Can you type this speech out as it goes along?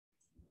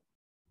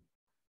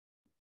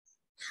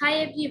Hi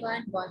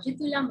everyone, bonjour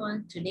tout le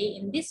monde. Today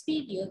in this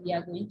video, we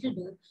are going to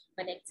do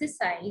an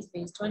exercise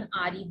based on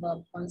RE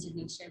verb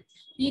conjugation.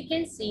 You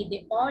can see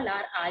they all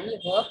are RE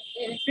verb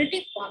in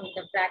infinitive form in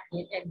the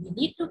bracket, and we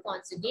need to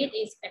conjugate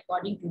it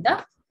according to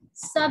the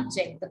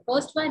subject. The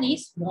first one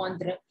is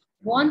vendre.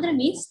 Vendre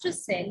means to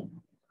sell.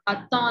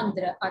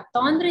 Attendre.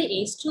 Attendre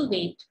is to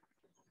wait.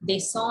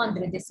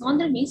 Descendre.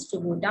 Descendre means to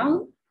go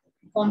down.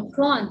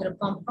 Comprendre.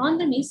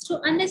 Comprendre means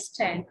to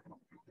understand.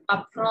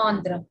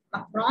 Apprendre.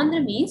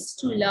 Apprendre means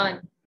to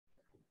learn.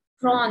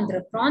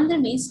 Prendre. Prendre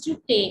means to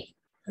take.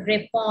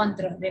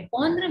 Répondre.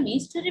 Répondre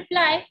means to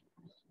reply.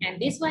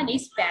 And this one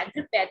is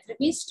perdre. Perdre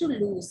means to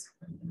lose.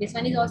 This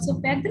one is also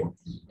perdre.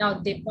 Now,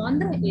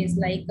 dépendre is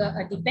like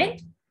a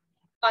depend.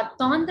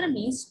 Attendre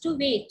means to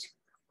wait.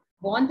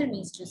 Vendre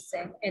means to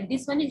sell. And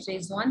this one is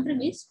rejoindre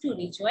means to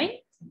rejoin.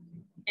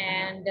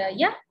 And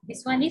yeah,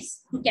 this one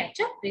is to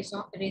catch up.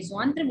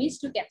 Rejoindre means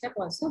to catch up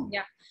also.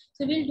 Yeah.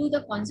 So we'll do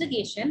the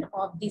conjugation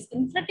of this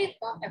infinitive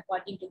form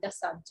according to the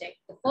subject.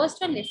 The first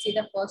one, let's see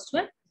the first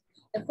one.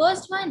 The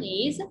first one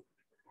is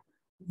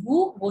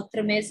vous,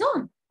 votre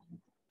maison.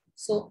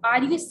 So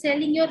are you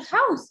selling your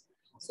house?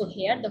 So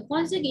here the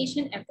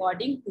conjugation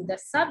according to the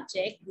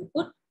subject,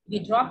 we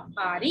drop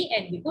RE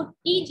and we put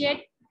EZ,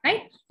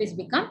 right? Which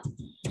become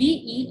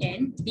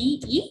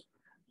VENDE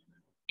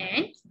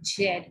and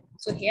Z.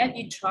 So here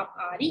we drop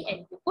RE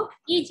and we put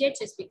EZ,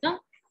 just become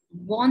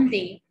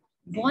vendez.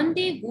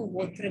 Vendez-vous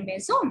votre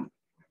maison?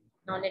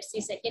 Now let's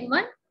see second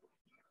one.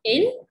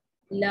 Il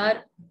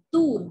leur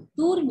tour.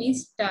 Tour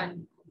means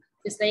turn.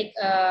 It's like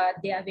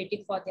they are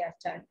waiting for their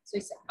turn. So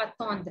it's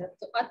attendre.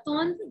 So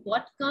attendre,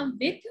 what comes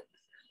with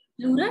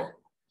plural?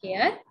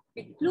 Here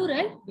with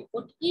plural, we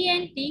put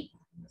ENT.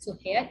 So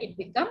here it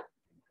becomes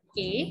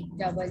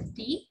ATTENDENT.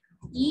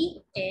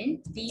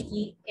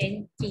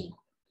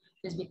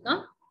 This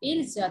become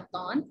ils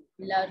attendent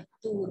leur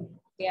tour.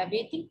 They are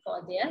waiting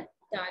for their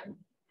turn.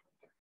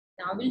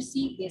 Now we'll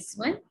see this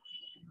one.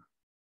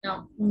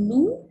 Now,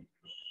 nous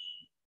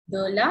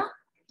de la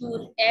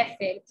Tour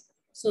Eiffel.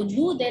 So,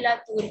 nous de la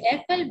Tour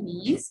Eiffel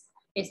means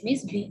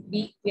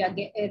we are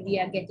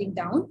getting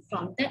down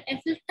from the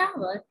Eiffel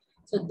Tower.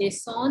 So,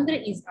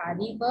 descendre is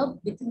RE verb.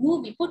 With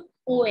nous, we put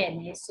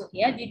ONS. So,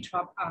 here we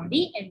drop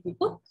RE and we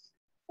put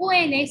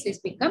ONS. So, it's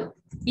become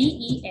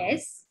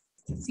DESCEN.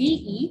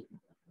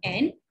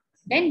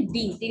 Then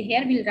D.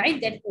 Here we'll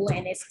write that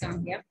ONS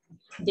come here.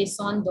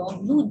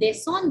 Descendons. Nous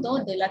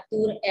descendons de la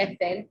Tour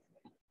Eiffel.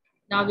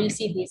 Now we'll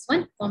see this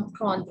one.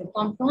 Comprendre.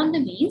 Comprendre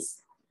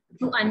means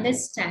to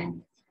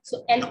understand.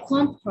 So elle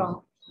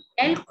comprend.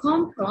 Elle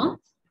comprend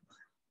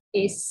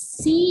is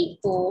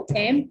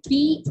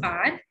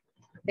COMPR,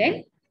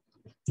 then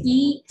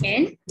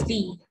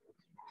END.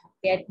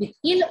 That with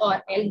il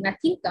or L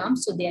nothing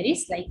comes. So there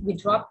is like we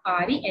drop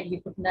RE and we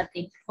put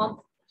nothing.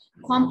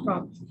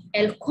 Comprend.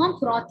 Elle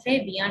comprend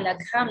très bien la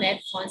grammaire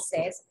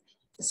française.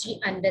 She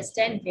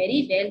understands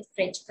very well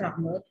French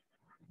grammar.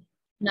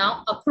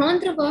 Now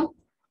apprendre verb.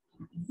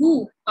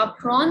 Vous,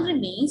 apprendre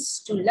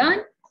means to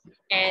learn,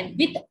 and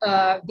with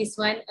this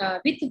one,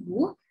 with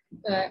vous,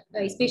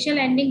 a special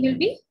ending will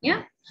be,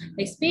 yeah,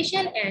 the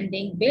special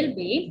ending will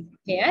be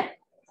here,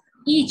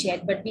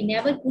 EZ, but we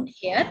never put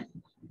here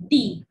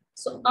D.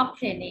 So,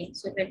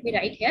 apprenez. So, let me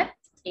write here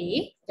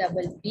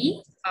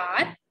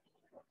APPREN,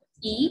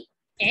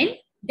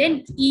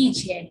 then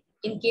EZ.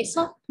 In case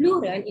of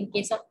plural, in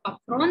case of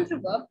apprendre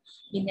verb,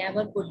 we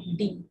never put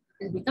D.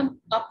 It will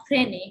become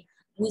apprenez.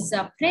 Vous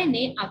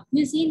apprenez à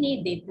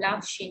cuisiner des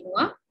plats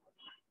chinois.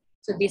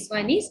 So this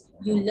one is,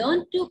 you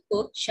learn to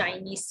cook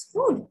Chinese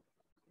food.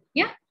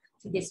 Yeah.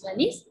 So this one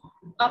is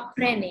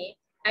apprenez.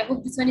 I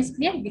hope this one is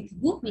clear. With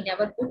vous, we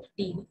never put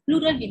D. With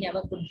plural, we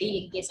never put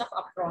D in case of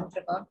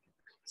apprendre verb.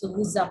 So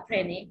vous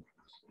apprenez.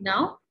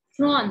 Now,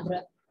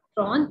 prendre.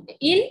 Prendre.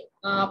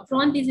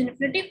 Prendre is in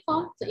infinitive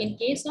form. So in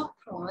case of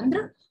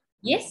prendre,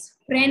 yes,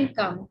 prend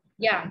come.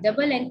 Yeah,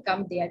 double N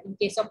come there in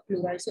case of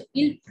plural. So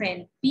il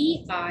prend.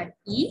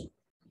 P-R-E.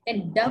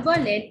 Then double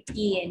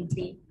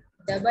N-E-N-T.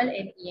 Double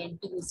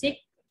N-E-N-T. We say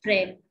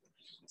prend.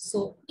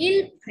 So,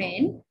 ils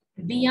prennent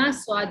bien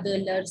soin de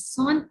leur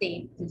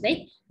santé. It's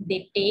like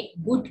they take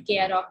good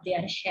care of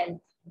their health.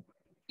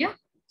 Yeah.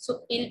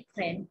 So, ils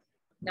prennent.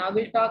 Now,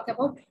 we'll talk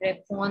about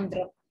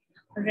répondre.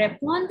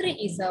 Répondre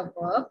is a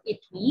verb.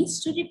 It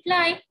means to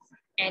reply.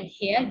 And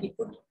here we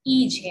put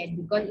EZ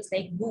because it's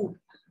like vous.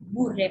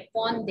 Vous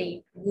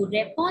répondez. Vous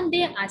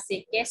répondez à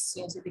ces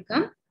questions. So, it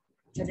becomes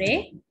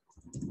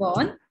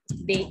répondre.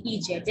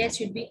 EZ. There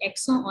should be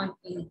accent on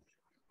E.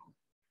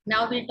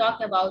 Now we'll talk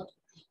about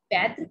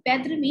perdre.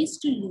 Perdre means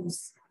to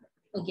lose.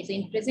 Okay, so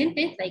in present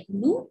tense, like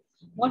nous,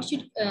 what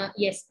should,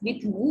 yes,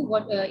 with nous,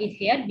 what is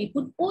here, we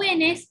put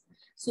ONS.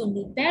 So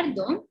nous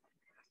perdons,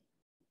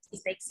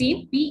 it's like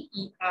same,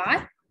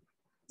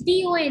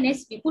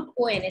 PERDONS, we put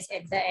ONS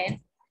at the end.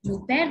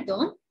 Nous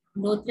perdons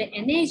notre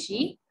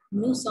énergie,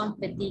 nous sommes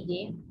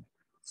fatigués.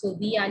 So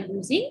we are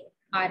losing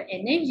our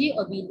energy,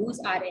 or we lose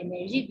our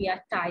energy, we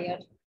are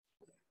tired.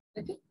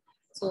 Okay,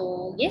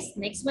 so yes,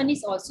 next one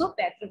is also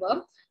perdre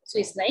verb. So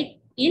it's like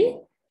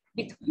il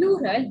With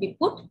plural, we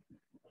put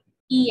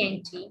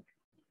ENT.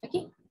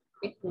 Okay,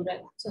 with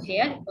plural. So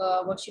here,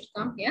 what should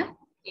come here?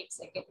 Wait a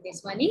second.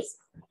 This one is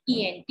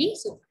ENT.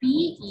 So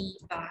PERDE.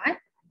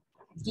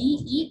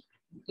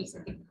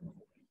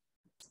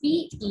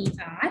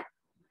 PERD.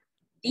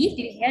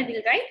 Here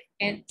will write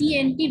and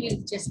ENT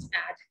will just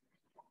add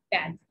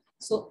pad.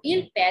 So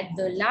il pad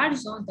the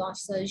l'argent dans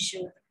ce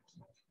jeu.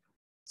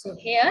 So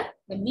here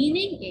the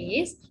meaning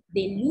is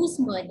they lose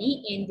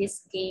money in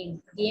this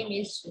game. Game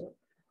is jeu.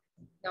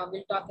 Now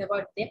we'll talk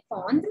about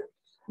dépendre.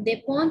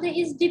 Dépendre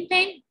is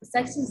depend.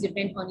 Success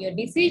depend on your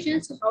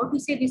decision. So how to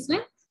say this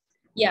one?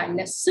 Yeah,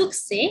 le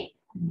succès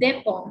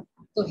dépend.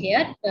 So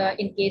here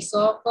in case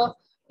of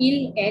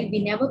il, elle, we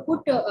never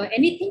put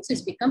anything. So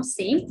it's become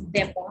same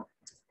dépend.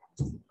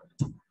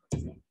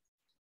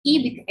 E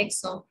with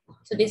accent.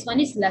 So this one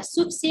is le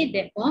succès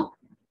dépend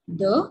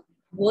de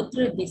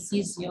votre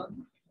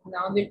décision.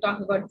 Now we'll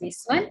talk about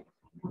this one.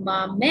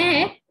 Ma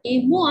mère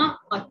et moi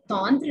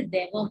attendre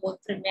devant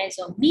votre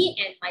maison. Me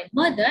and my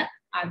mother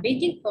are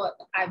waiting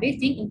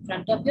in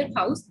front of your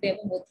house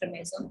devant votre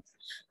maison.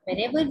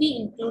 Whenever we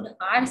include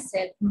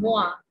ourselves,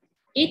 moi,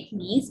 it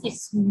means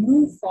it's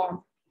new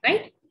form,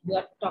 right? You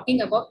are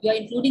talking about, you are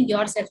including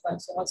yourself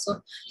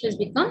also. So it's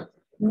become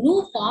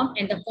new form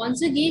and the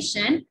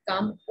conjugation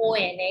come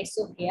ONA.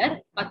 So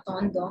here,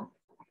 attendre.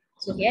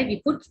 So here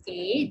we put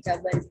A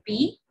double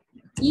P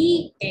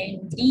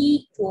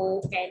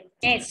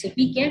ENDONS. So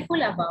be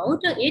careful about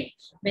it.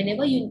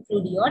 Whenever you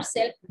include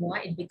yourself, moi,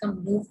 it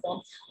becomes new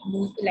form.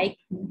 Like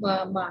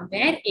ma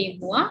mère et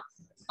moi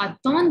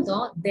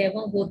attendons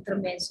devant votre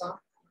maison.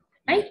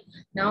 Right?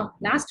 Now,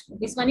 last,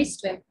 this one is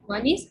 12.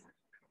 One is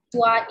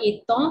toi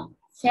et ton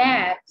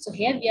frère. So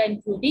here we are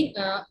including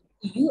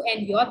you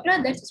and your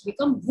brothers. It's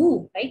become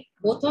vous, right?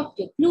 Both of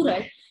you,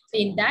 plural. So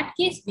in that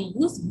case, we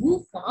use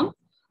vous form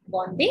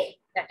bondé,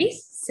 that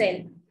is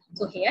self.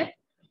 So here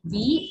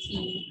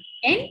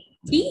VENT,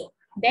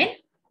 then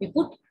we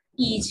put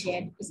EZ.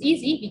 It's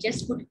easy, we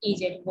just put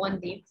EZ,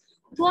 bondé.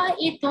 Toi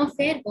et ton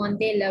frère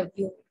bondé le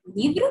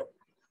livre.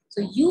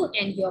 So you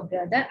and your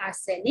brother are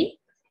selling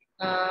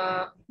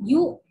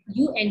you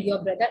and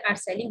your brother are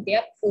selling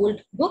their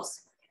old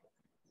books,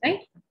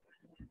 right?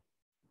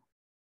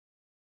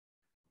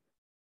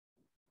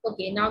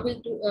 Okay, now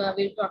we'll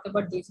talk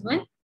about this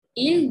one.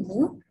 Il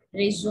nous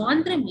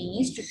rejoindre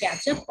means to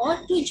catch up or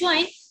to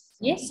join.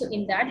 Yes, so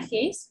in that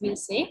case, we'll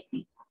say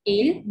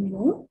il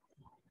nous.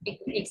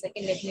 A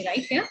second, let me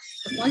write here.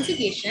 The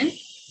conjugation.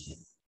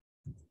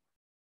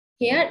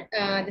 Here,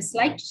 the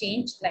slight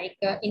change, like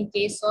in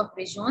case of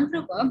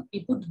rejoindre verb,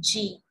 we put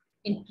G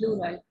in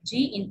plural.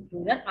 G in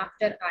plural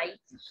after I.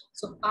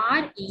 So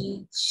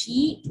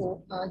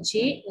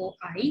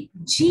REGOJOI.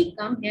 G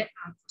come here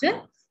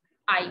after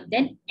I,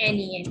 then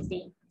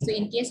NENT. So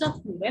in case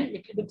of plural,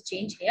 little bit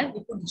change here,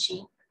 we put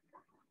G.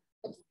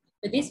 Okay.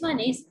 So this one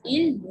is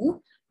il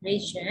nous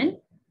rejoint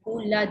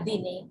pour la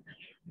dîner.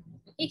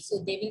 Okay,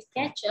 so they will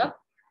catch up.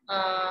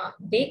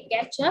 They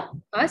catch up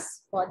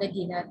us for the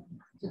dinner.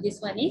 So this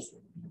one is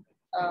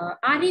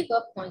RE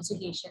verb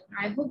conjugation.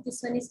 I hope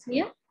this one is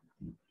clear.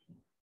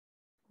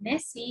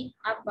 Merci.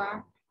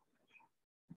 Abba.